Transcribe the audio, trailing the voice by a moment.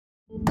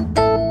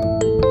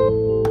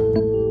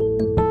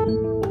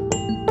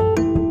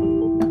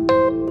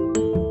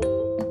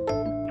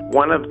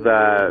One of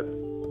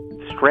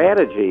the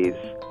strategies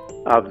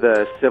of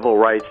the civil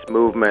rights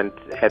movement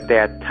at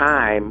that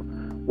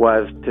time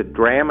was to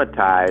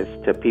dramatize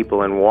to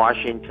people in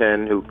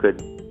Washington who could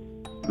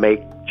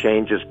make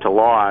changes to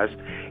laws,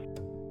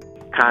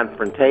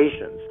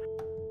 confrontations.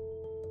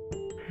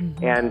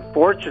 Mm-hmm. And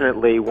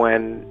fortunately,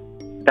 when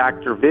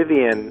Dr.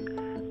 Vivian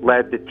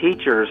led the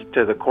teachers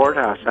to the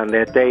courthouse on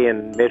that day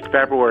in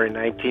mid-February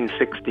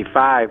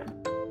 1965,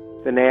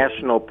 the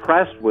national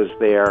press was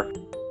there.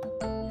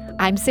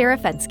 I'm Sarah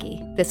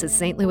Fenske. This is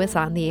St. Louis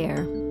on the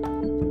Air.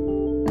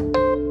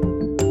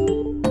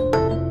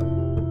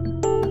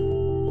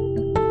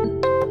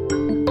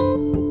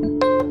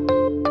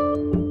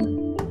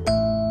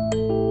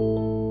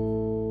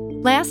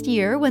 Last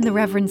year, when the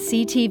Reverend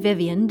C.T.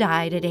 Vivian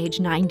died at age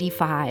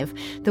 95,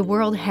 the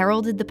world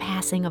heralded the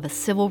passing of a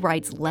civil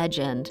rights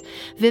legend.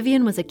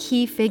 Vivian was a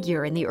key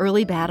figure in the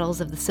early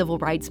battles of the civil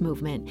rights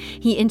movement.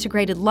 He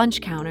integrated lunch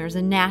counters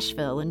in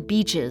Nashville and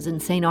beaches in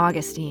St.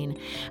 Augustine.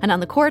 And on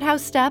the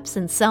courthouse steps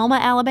in Selma,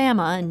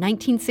 Alabama in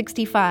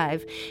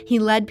 1965, he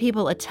led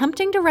people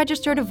attempting to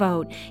register to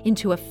vote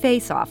into a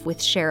face-off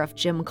with Sheriff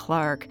Jim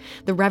Clark.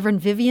 The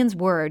Reverend Vivian's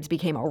words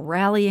became a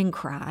rallying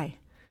cry.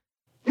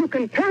 You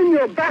can turn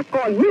your back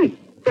on me,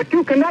 but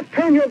you cannot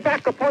turn your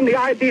back upon the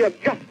idea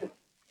of justice.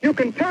 You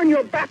can turn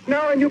your back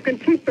now and you can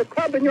keep the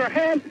club in your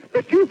hand,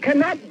 but you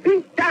cannot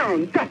beat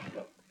down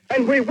justice.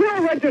 And we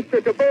will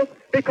register to vote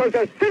because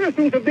as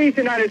citizens of these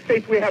United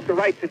States, we have the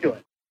right to do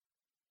it.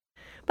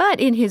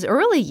 But in his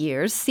early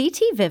years,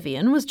 C.T.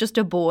 Vivian was just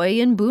a boy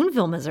in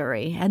Boonville,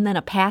 Missouri, and then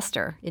a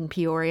pastor in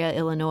Peoria,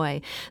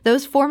 Illinois.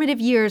 Those formative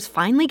years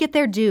finally get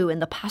their due in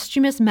the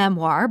posthumous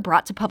memoir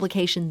brought to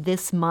publication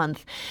this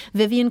month.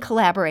 Vivian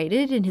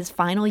collaborated in his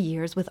final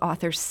years with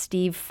author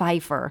Steve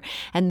Pfeiffer,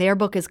 and their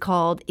book is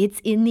called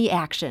It's in the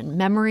Action,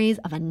 Memories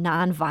of a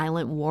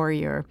Nonviolent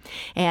Warrior.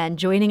 And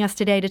joining us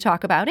today to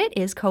talk about it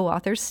is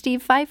co-author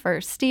Steve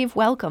Pfeiffer. Steve,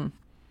 welcome.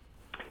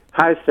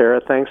 Hi, Sarah.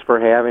 Thanks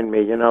for having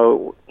me. You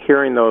know,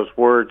 hearing those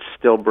words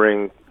still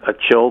bring a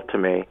chill to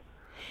me.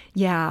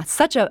 Yeah,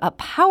 such a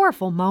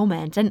powerful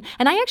moment. And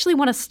I actually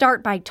want to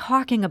start by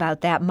talking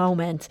about that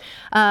moment.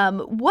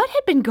 What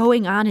had been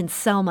going on in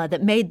Selma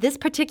that made this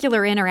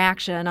particular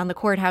interaction on the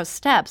courthouse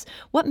steps?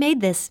 What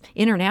made this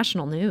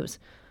international news?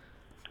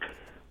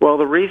 Well,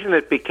 the reason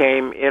it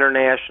became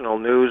international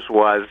news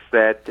was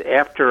that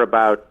after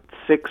about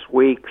 6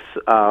 weeks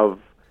of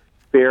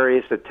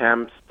various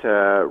attempts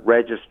to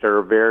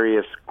register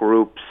various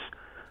groups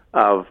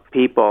of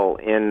people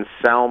in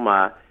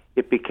Selma,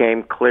 it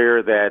became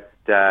clear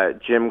that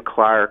Jim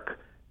Clark,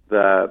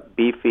 the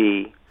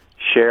beefy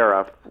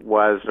sheriff,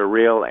 was a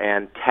real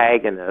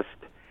antagonist.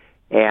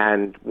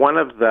 And one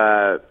of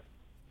the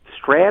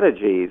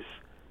strategies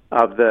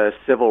of the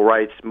civil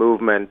rights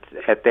movement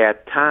at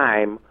that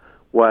time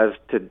was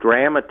to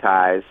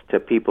dramatize to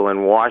people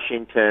in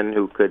Washington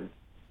who could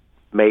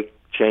make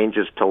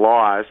changes to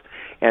laws,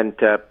 and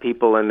to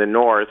people in the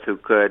North who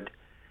could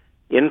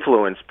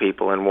influence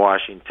people in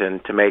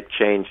Washington to make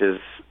changes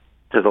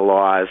to the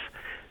laws.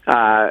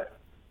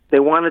 They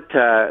wanted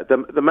to,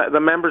 the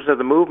members of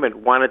the movement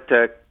wanted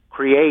to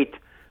create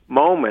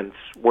moments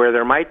where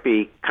there might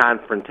be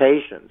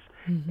confrontations.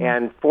 Mm-hmm.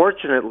 And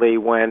fortunately,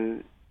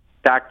 when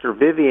Dr.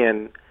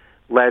 Vivian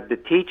led the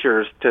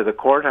teachers to the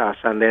courthouse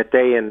on that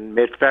day in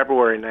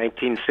mid-February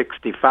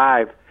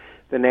 1965,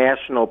 the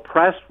national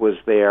press was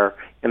there,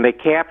 and they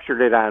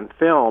captured it on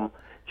film,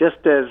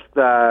 just as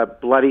the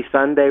Bloody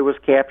Sunday was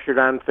captured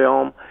on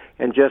film,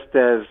 and just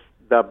as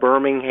the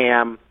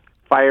Birmingham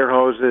fire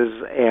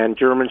hoses and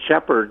German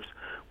Shepherds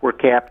were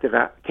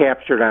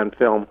captured on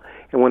film.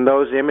 And when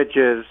those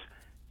images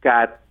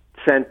got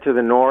sent to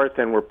the North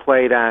and were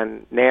played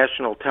on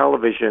national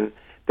television,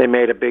 they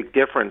made a big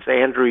difference.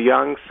 Andrew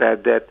Young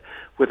said that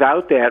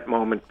without that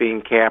moment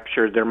being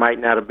captured, there might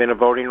not have been a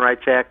Voting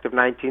Rights Act of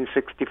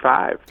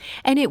 1965.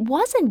 And it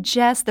wasn't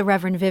just the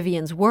Reverend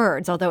Vivian's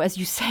words, although, as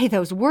you say,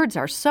 those words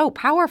are so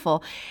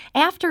powerful.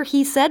 After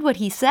he said what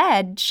he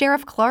said,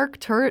 Sheriff Clark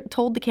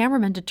told the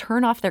cameramen to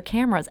turn off their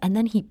cameras, and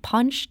then he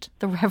punched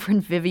the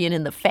Reverend Vivian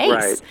in the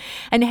face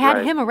and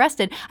had him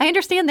arrested. I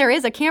understand there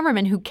is a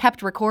cameraman who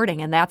kept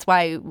recording, and that's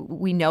why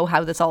we know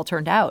how this all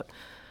turned out.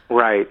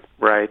 Right.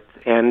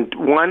 And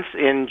once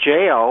in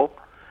jail,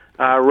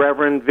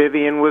 Reverend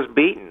Vivian was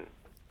beaten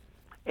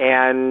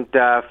and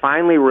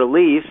finally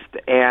released.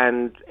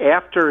 And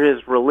after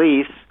his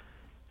release,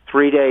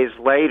 3 days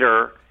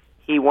later,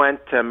 he went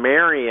to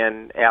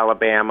Marion,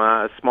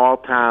 Alabama, a small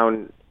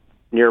town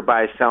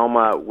nearby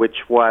Selma,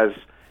 which was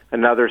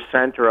another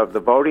center of the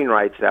voting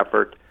rights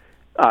effort,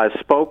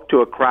 spoke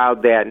to a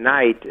crowd that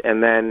night.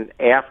 And then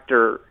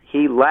after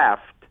he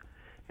left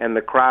and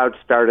the crowd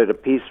started a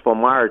peaceful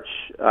march,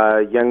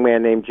 a young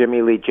man named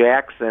Jimmy Lee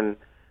Jackson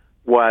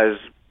was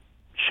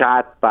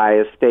shot by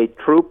a state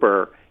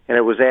trooper, and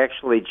it was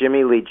actually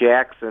Jimmy Lee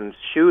Jackson's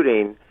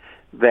shooting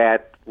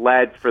that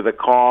led for the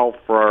call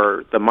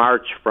for the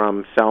march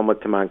from Selma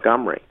to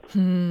Montgomery.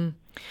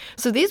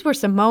 So these were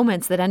some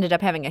moments that ended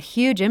up having a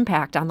huge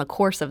impact on the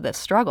course of this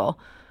struggle.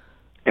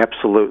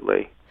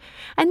 Absolutely.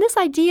 And this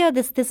idea,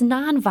 this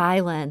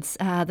nonviolence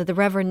that the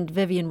Reverend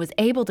Vivian was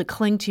able to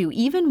cling to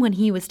even when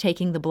he was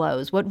taking the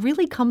blows, what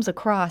really comes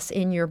across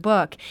in your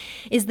book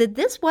is that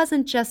this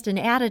wasn't just an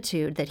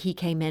attitude that he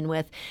came in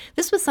with.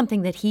 This was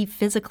something that he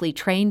physically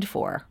trained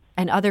for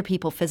and other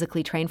people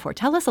physically trained for.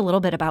 Tell us a little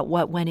bit about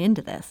what went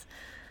into this.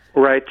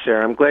 Right,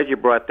 Sarah. I'm glad you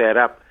brought that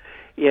up.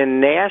 In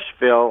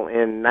Nashville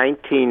in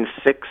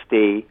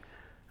 1960,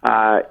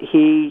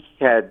 he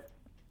had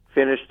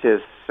finished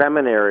his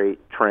seminary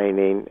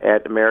training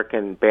at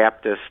American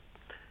Baptist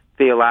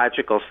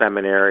Theological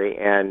Seminary,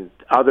 and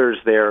others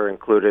there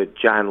included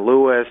John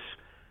Lewis,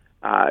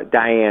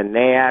 Diane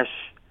Nash,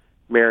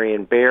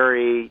 Marion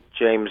Barry,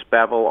 James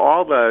Bevel,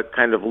 all the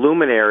kind of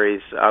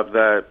luminaries of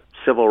the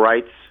civil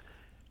rights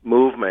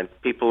movement,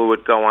 people who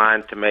would go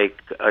on to make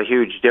a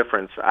huge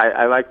difference.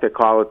 I like to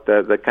call it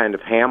the kind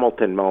of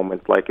Hamilton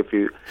moment. Like if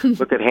you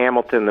look at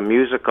Hamilton the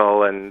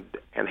musical and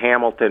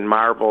Hamilton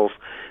marvels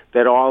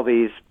that all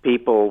these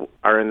people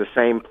are in the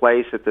same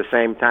place at the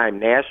same time.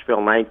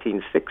 Nashville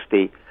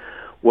 1960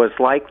 was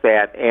like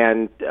that.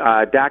 And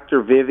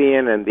Dr.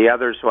 Vivian and the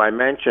others who I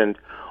mentioned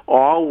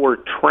all were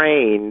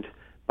trained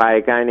by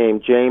a guy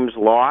named James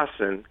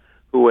Lawson,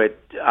 who had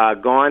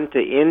gone to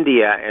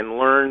India and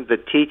learned the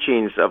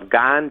teachings of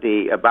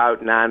Gandhi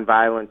about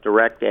nonviolent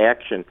direct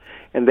action.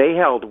 And they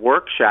held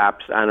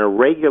workshops on a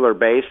regular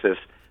basis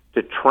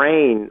to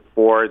train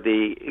for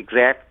the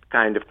exact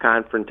kind of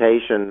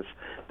confrontations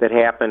that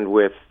happened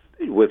with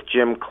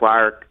Jim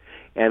Clark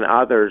and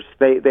others.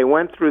 They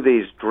went through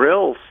these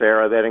drills,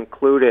 Sarah, that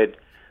included,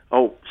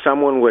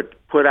 someone would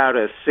put out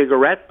a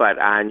cigarette butt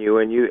on you,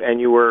 and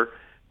you were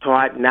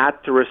taught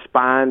not to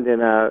respond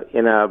in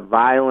a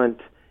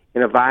violent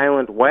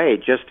way,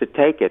 just to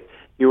take it.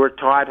 You were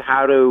taught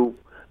how to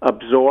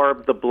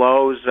absorb the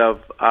blows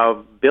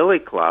of billy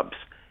clubs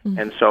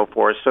and so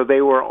forth. So they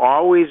were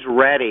always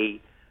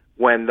ready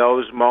when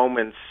those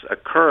moments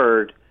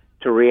occurred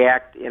to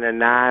react in a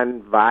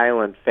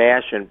nonviolent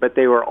fashion. But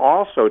they were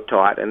also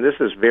taught, and this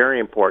is very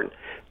important,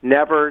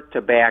 never to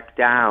back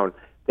down.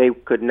 They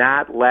could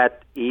not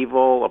let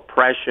evil,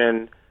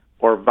 oppression,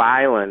 or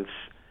violence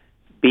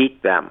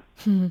beat them.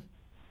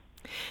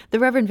 The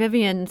Reverend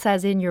Vivian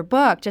says in your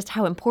book just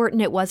how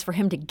important it was for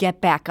him to get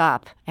back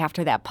up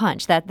after that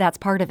punch. That's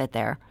part of it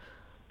there.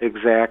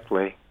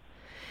 Exactly.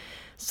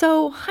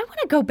 So I want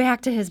to go back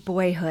to his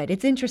boyhood.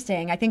 It's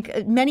interesting. I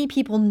think many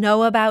people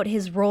know about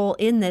his role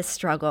in this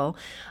struggle,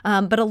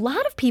 but a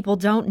lot of people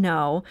don't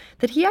know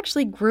that he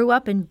actually grew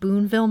up in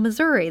Boonville,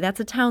 Missouri. That's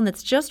a town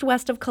that's just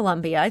west of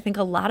Columbia. I think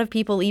a lot of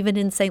people, even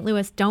in St.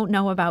 Louis, don't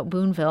know about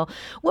Boonville.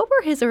 What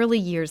were his early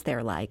years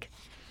there like?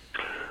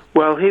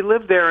 Well, he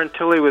lived there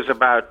until he was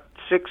about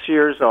 6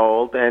 years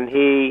old, and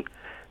the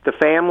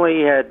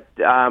family had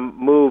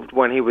moved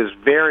when he was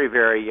very,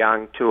 very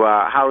young to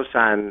a house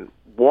on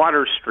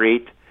Water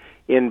Street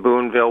in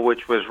Boonville,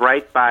 which was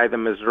right by the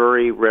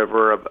Missouri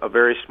River, a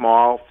very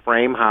small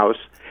frame house.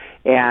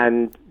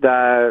 And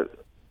the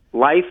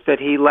life that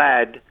he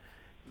led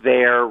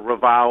there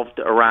revolved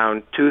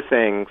around two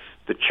things: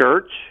 the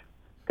church,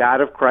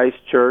 God of Christ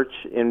Church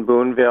in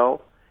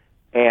Boonville,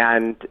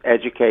 and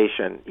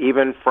education.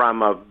 Even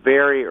from a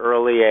very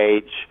early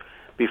age,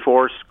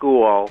 before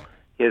school,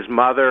 his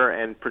mother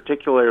and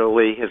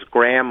particularly his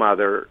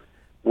grandmother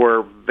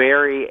were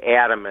very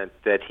adamant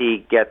that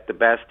he get the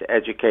best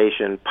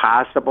education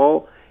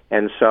possible,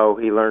 and so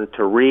he learned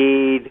to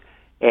read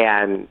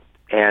and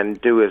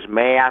do his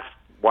math,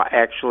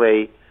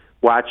 actually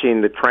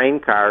watching the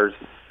train cars,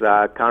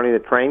 counting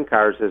the train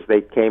cars as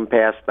they came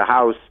past the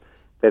house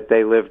that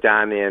they lived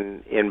on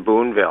in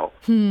Boonville.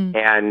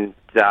 And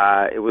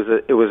it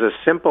was a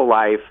simple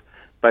life,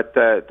 but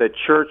the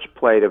church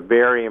played a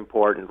very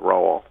important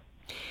role.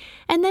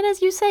 And then,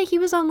 as you say, he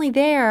was only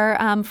there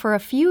for a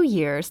few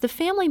years. The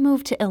family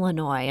moved to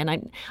Illinois,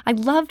 and I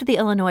loved the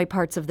Illinois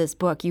parts of this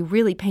book. You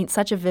really paint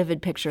such a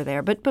vivid picture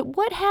there. But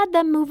what had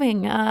them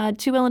moving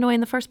to Illinois in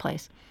the first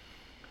place?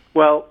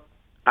 Well,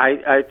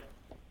 I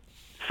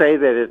say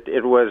that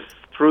it was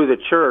through the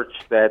church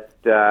that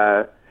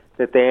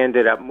they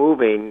ended up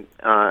moving.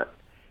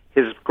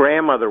 His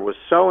grandmother was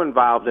so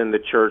involved in the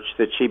church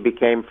that she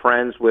became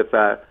friends with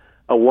a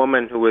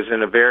woman who was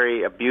in a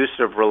very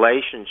abusive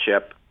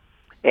relationship,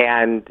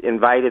 and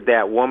invited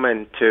that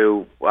woman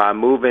to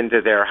move into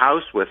their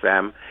house with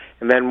them.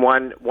 And then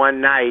one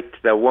night,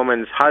 the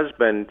woman's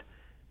husband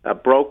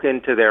broke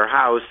into their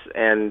house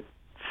and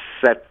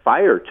set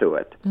fire to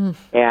it.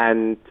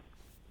 And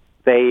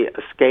they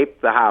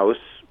escaped the house,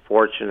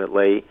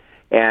 fortunately,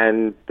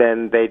 and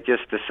then they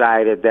just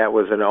decided that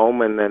was an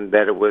omen and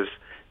that it was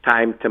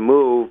time to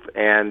move,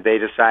 and they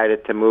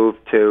decided to move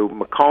to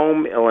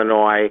Macomb,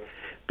 Illinois,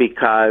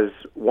 because,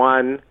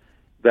 one,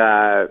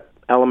 the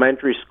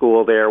elementary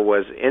school there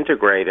was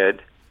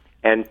integrated,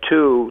 and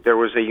two, there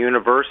was a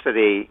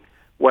university,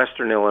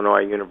 Western Illinois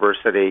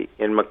University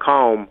in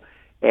Macomb,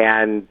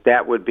 and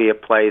that would be a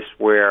place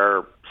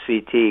where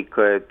CT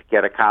could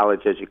get a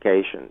college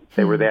education.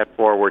 They were that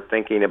forward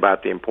thinking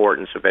about the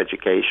importance of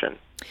education.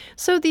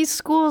 So these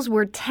schools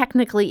were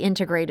technically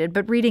integrated,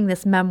 but reading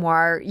this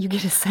memoir, you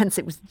get a sense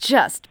it was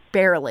just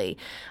barely.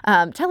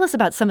 Tell us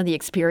about some of the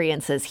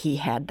experiences he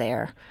had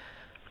there.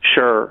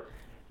 Sure.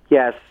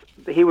 Yes,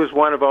 he was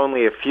one of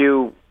only a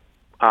few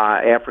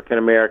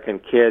African-American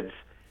kids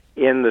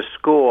in the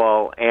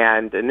school,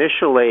 and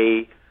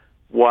initially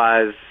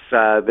was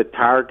the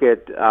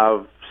target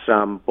of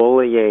some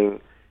bullying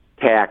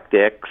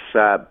tactics,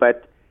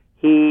 but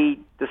he,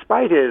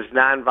 despite his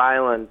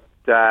nonviolent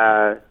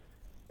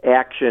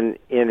action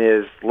in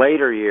his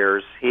later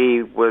years,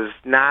 he was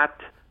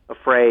not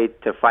afraid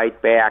to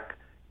fight back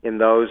in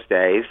those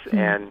days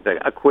and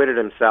acquitted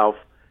himself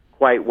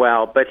quite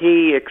well. But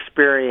he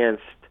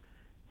experienced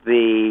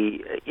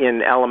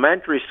in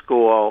elementary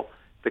school,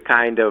 the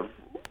kind of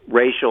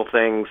racial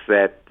things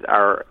that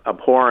are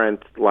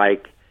abhorrent,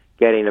 like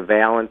getting a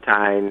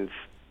Valentine's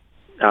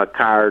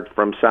card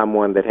from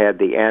someone that had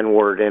the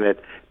N-word in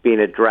it, being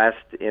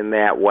addressed in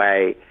that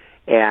way,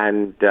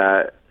 and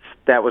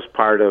that was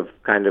part of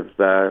kind of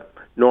the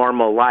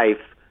normal life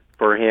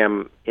for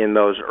him in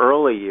those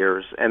early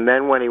years. And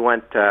then when he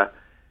went to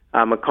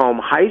Macomb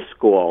High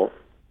School,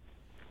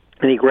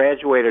 and he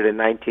graduated in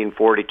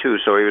 1942,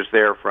 so he was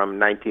there from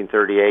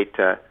 1938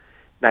 to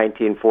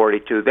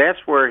 1942. That's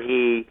where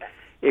he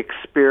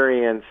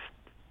experienced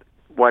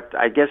what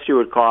I guess you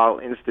would call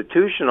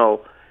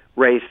institutional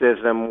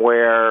racism,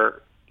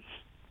 where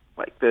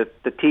like the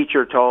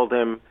teacher told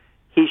him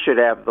he should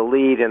have the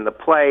lead in the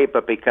play,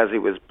 but because he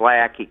was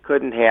black, he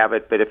couldn't have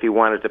it, but if he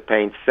wanted to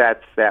paint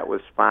sets, that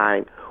was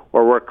fine.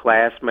 Or where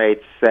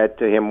classmates said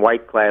to him,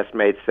 white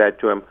classmates said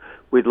to him,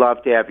 we'd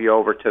love to have you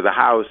over to the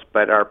house,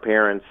 but our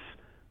parents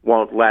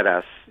won't let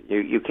us.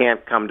 You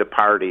can't come to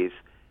parties,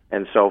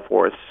 and so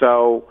forth.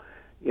 So,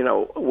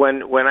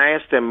 when I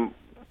asked him,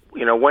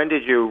 when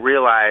did you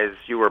realize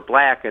you were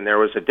black and there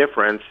was a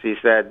difference, he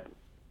said,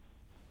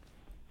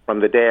 from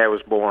the day I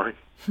was born.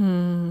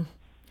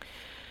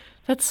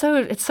 It's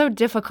so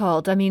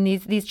difficult. I mean,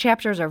 these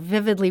chapters are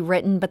vividly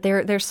written, but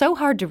they're so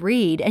hard to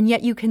read, and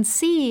yet you can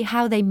see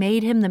how they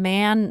made him the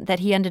man that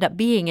he ended up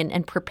being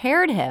and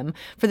prepared him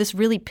for this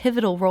really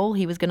pivotal role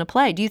he was going to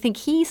play. Do you think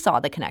he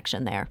saw the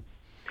connection there?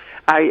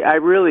 I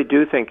really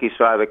do think he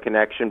saw the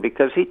connection,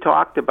 because he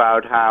talked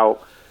about how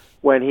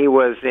when he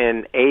was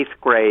in 8th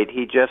grade,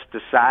 he just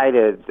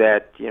decided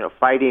that,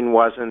 fighting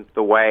wasn't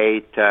the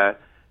way to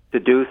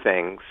do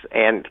things.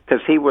 And because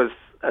he was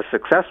a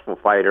successful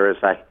fighter, as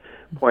I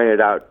pointed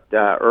out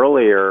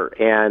earlier,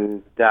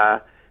 and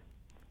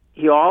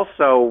he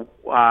also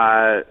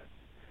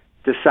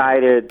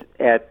decided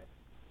at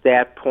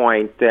that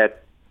point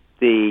that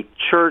the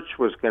church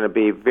was going to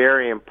be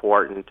very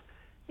important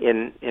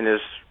in his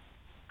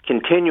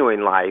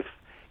continuing life,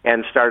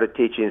 and started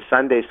teaching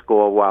Sunday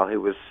school while he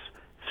was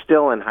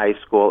still in high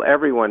school.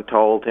 Everyone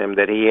told him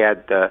that he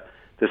had the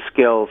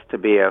skills to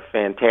be a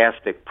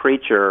fantastic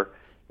preacher,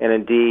 and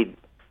indeed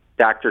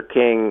Dr.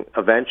 King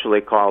eventually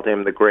called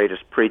him the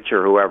greatest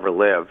preacher who ever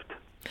lived.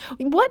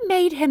 What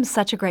made him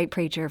such a great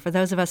preacher for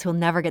those of us who'll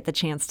never get the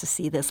chance to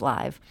see this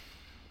live?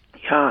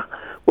 Yeah,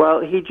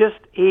 well, he just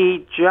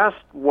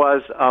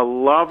was a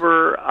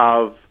lover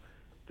of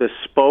the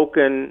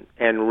spoken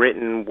and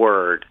written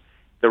word.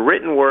 The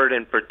written word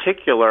in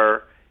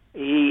particular,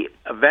 he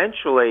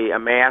eventually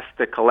amassed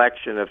a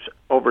collection of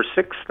over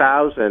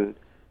 6,000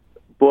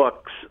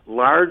 books,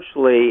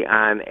 largely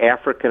on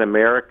African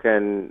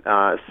American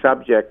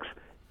subjects,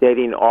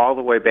 dating all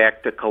the way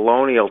back to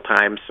colonial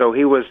times. So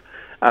he was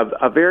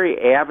a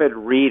very avid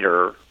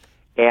reader,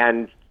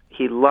 and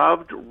he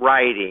loved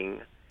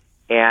writing,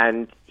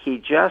 and he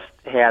just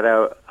had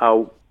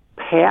a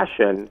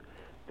passion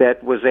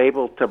that was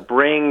able to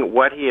bring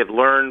what he had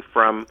learned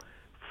from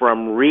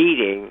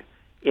reading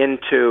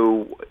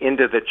into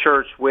the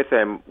church with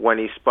him when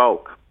he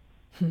spoke.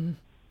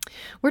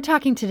 We're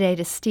talking today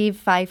to Steve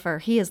Pfeiffer.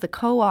 He is the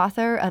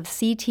co-author of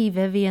C.T.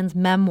 Vivian's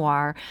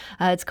memoir.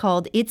 It's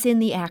called It's in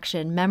the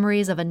Action,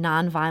 Memories of a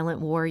Nonviolent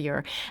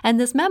Warrior. And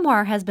this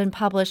memoir has been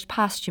published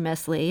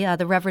posthumously.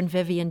 The Reverend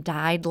Vivian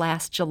died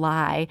last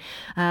July.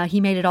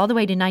 He made it all the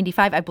way to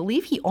 95. I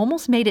believe he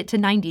almost made it to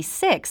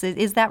 96.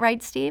 Is that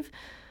right, Steve?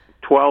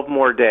 12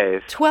 more days.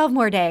 12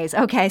 more days.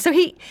 Okay. So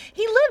he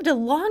lived a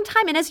long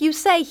time. And as you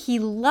say, he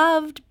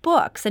loved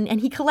books, and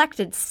he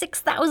collected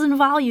 6,000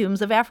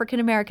 volumes of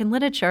African-American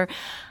literature.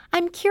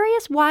 I'm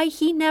curious why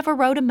he never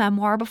wrote a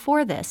memoir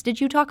before this.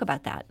 Did you talk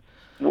about that?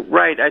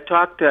 Right. I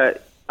talked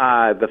to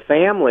the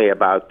family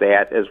about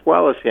that as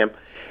well as him.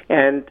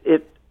 And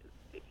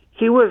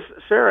he was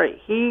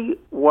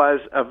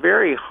a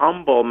very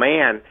humble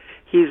man.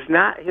 His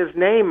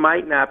name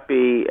might not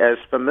be as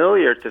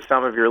familiar to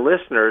some of your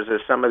listeners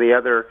as some of the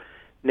other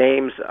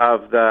names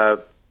of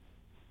the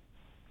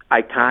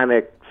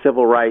iconic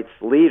civil rights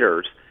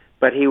leaders,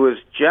 but he was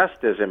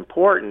just as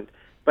important.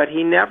 But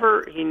he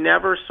never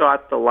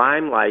sought the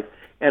limelight,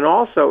 and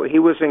also he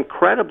was an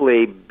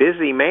incredibly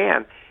busy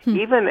man.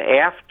 Even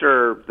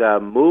after the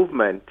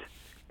movement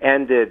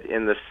ended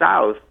in the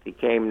South. He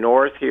came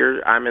north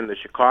here. I'm in the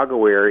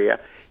Chicago area.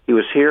 He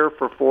was here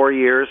for 4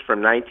 years,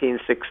 from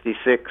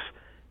 1966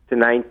 to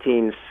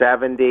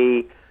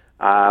 1970,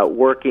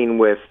 working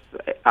with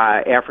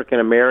African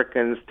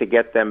Americans to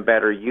get them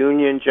better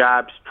union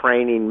jobs,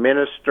 training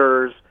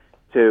ministers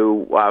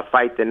to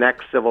fight the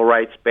next civil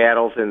rights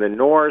battles in the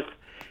North.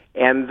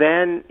 And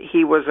then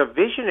he was a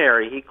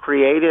visionary. He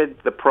created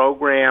the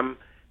program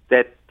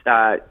that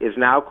is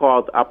now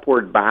called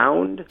Upward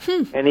Bound,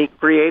 and he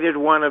created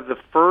one of the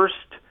first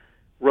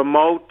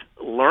remote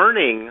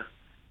learning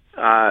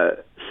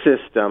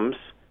systems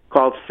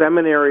called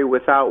Seminary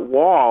Without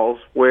Walls,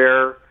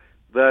 where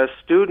the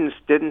students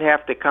didn't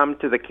have to come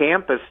to the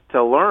campus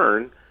to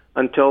learn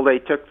until they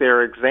took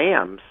their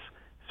exams.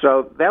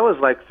 So that was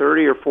like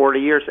 30 or 40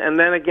 years. And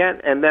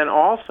then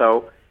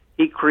also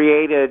he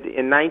created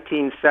in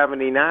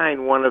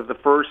 1979 one of the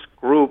first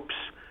groups,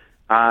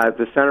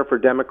 the Center for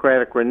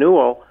Democratic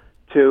Renewal,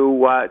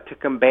 to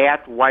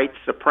combat white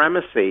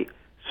supremacy.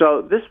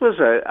 So this was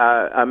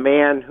a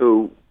man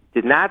who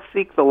did not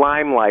seek the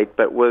limelight,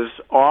 but was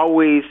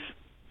always,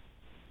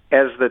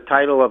 as the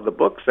title of the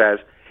book says,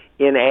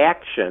 in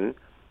action.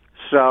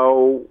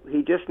 So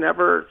he just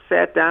never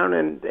sat down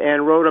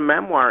and wrote a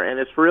memoir. And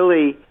it's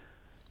really,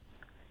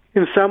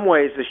 in some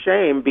ways, a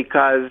shame,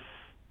 because,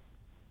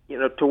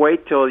 to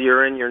wait till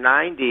you're in your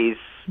 90s,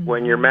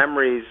 when your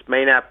memories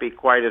may not be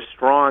quite as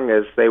strong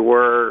as they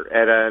were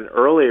at an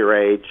earlier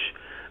age,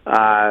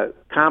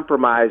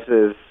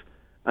 compromises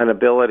an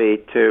ability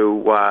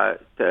to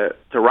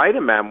write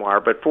a memoir.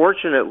 But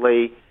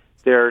fortunately,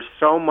 there's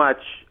so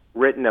much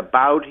written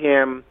about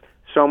him,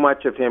 so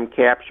much of him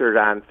captured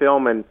on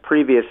film and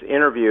previous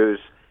interviews,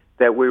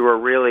 that we were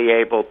really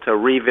able to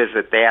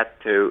revisit that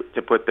to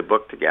put the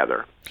book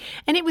together.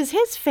 And it was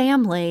his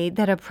family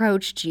that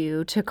approached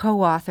you to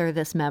co-author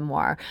this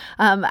memoir.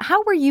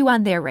 How were you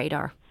on their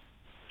radar?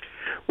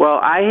 Well,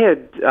 I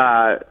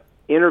had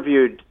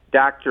interviewed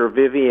Dr.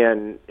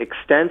 Vivian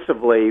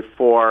extensively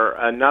for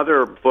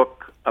another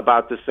book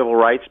about the civil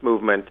rights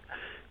movement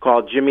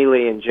called Jimmy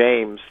Lee and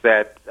James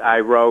that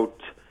I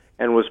wrote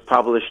and was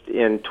published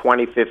in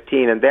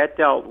 2015, and that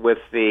dealt with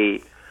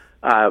the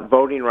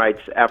voting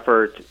rights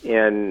effort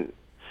in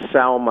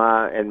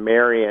Selma and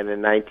Marion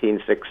in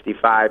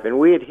 1965. And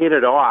we had hit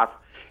it off,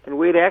 and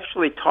we had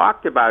actually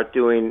talked about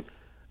doing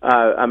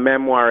a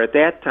memoir at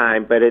that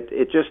time, but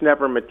it just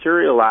never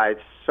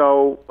materialized.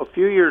 So a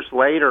few years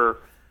later,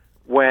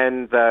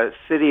 when the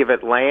city of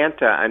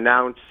Atlanta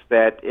announced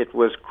that it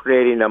was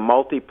creating a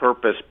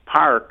multi-purpose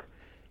park,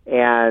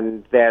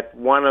 and that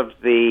one of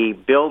the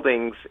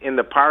buildings in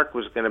the park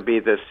was going to be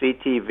the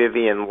C.T.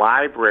 Vivian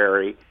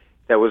Library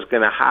that was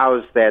going to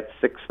house that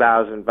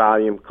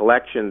 6,000-volume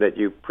collection that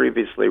you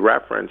previously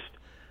referenced,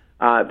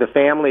 the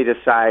family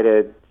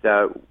decided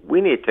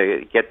we need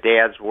to get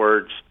Dad's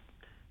words,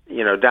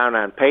 down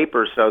on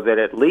paper so that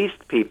at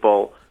least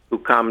people who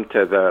come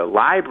to the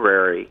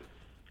library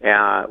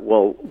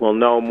will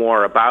know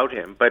more about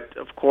him. But,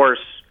 of course,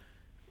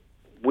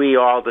 we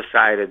all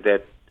decided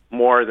that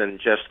more than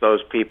just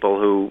those people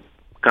who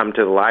come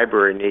to the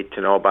library need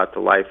to know about the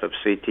life of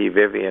C.T.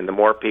 Vivian. The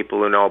more people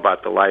who know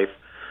about the life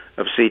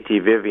of C.T.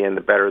 Vivian,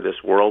 the better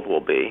this world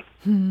will be.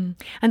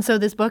 And so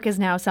this book is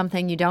now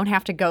something you don't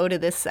have to go to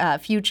this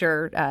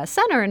future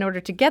center in order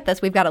to get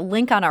this. We've got a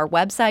link on our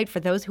website for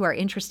those who are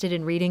interested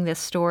in reading this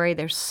story.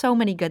 There's so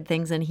many good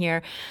things in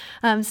here.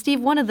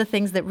 Steve, one of the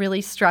things that really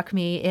struck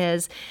me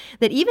is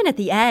that even at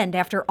the end,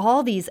 after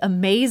all these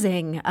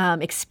amazing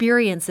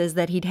experiences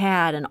that he'd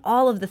had and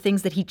all of the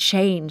things that he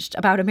changed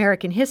about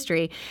American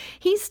history,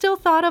 he still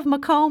thought of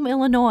Macomb,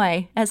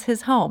 Illinois as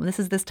his home. This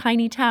is this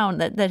tiny town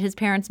that his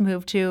parents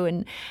moved to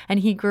and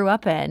he grew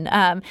up in.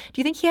 Do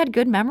you think he had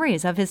good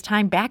memories of his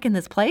time back in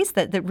this place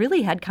that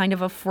really had kind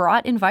of a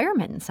fraught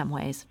environment in some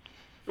ways?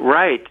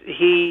 Right.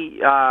 He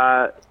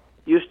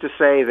used to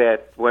say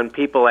that when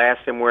people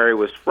asked him where he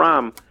was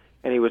from,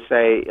 and he would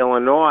say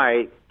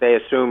Illinois, they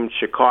assumed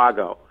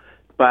Chicago.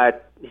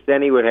 But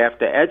then he would have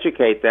to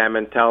educate them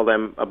and tell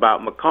them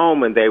about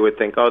Macomb, and they would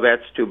think, oh,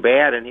 that's too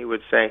bad. And he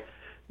would say,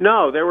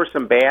 no, there were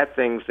some bad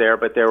things there,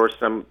 but there were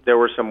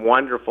some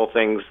wonderful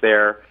things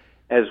there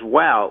as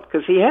well,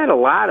 because he had a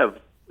lot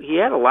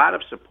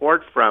of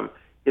support from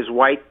his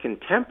white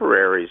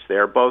contemporaries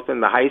there, both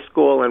in the high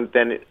school and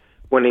then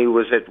when he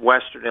was at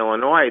Western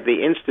Illinois.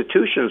 The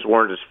institutions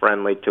weren't as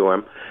friendly to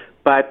him.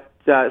 But,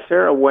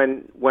 Sarah,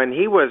 when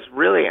he was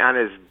really on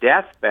his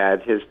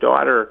deathbed, his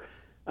daughter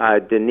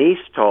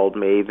Denise told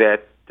me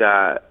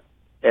that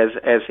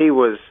as he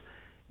was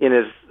in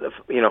his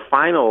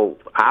final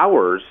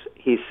hours,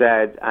 he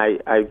said,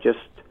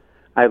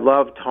 I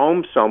loved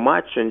home so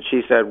much. And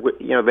she said,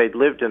 they'd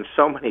lived in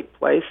so many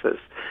places,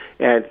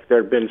 and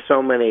there'd been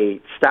so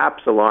many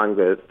stops along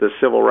the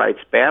civil rights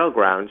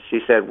battlegrounds. She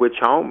said, which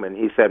home? And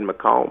he said,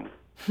 Macomb.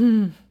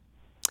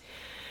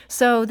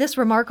 So this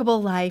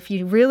remarkable life,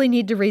 you really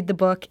need to read the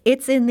book.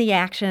 It's in the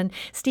action.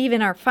 Steve,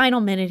 in our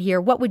final minute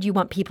here, what would you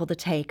want people to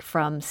take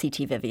from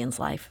C.T. Vivian's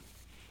life?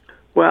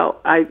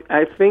 Well,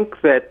 I think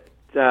that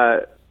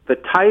the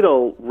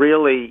title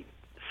really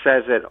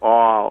says it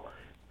all,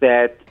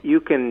 that you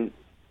can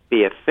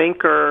be a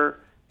thinker,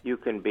 you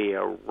can be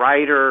a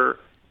writer,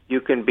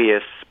 you can be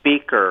a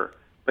speaker,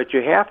 but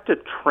you have to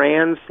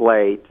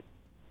translate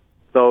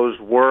those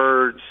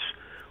words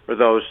or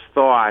those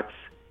thoughts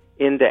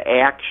into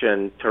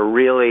action to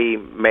really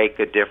make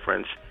a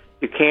difference.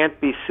 You can't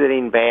be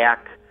sitting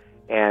back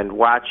and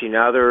watching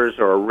others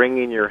or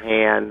wringing your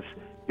hands.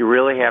 You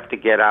really have to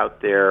get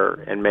out there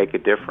and make a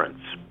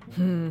difference.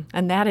 And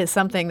that is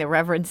something that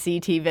Reverend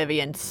C.T.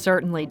 Vivian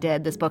certainly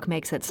did. This book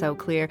makes it so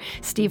clear.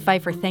 Steve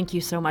Pfeiffer, thank you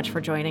so much for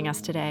joining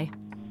us today.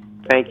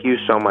 Thank you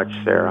so much,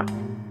 Sarah.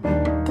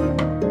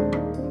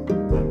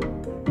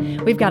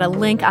 We've got a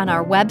link on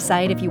our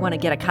website if you want to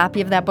get a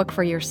copy of that book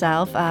for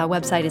yourself.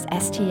 Website is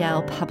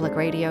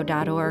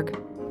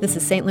stlpublicradio.org. This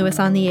is St. Louis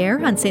on the Air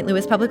on St.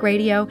 Louis Public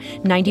Radio,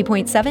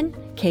 90.7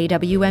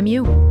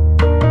 KWMU.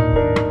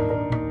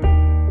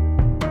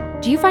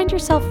 Do you find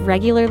yourself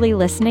regularly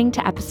listening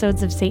to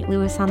episodes of St.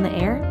 Louis on the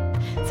Air?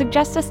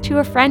 Suggest us to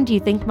a friend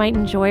you think might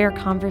enjoy our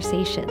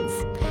conversations.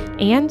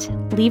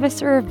 And leave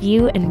us a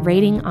review and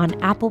rating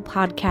on Apple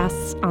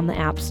Podcasts on the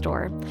App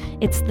Store.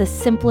 It's the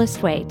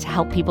simplest way to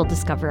help people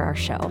discover our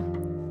show.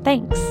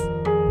 Thanks.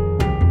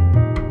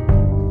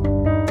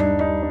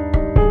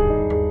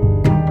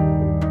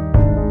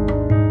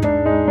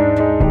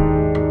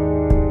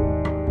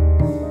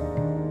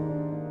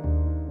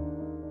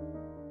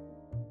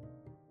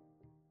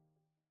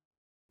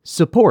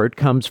 Support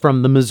comes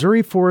from the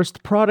Missouri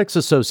Forest Products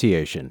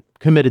Association,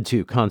 committed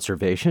to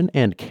conservation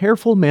and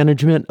careful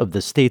management of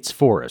the state's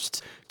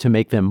forests to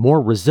make them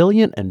more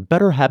resilient and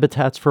better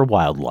habitats for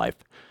wildlife.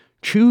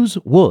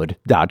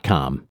 ChooseWood.com.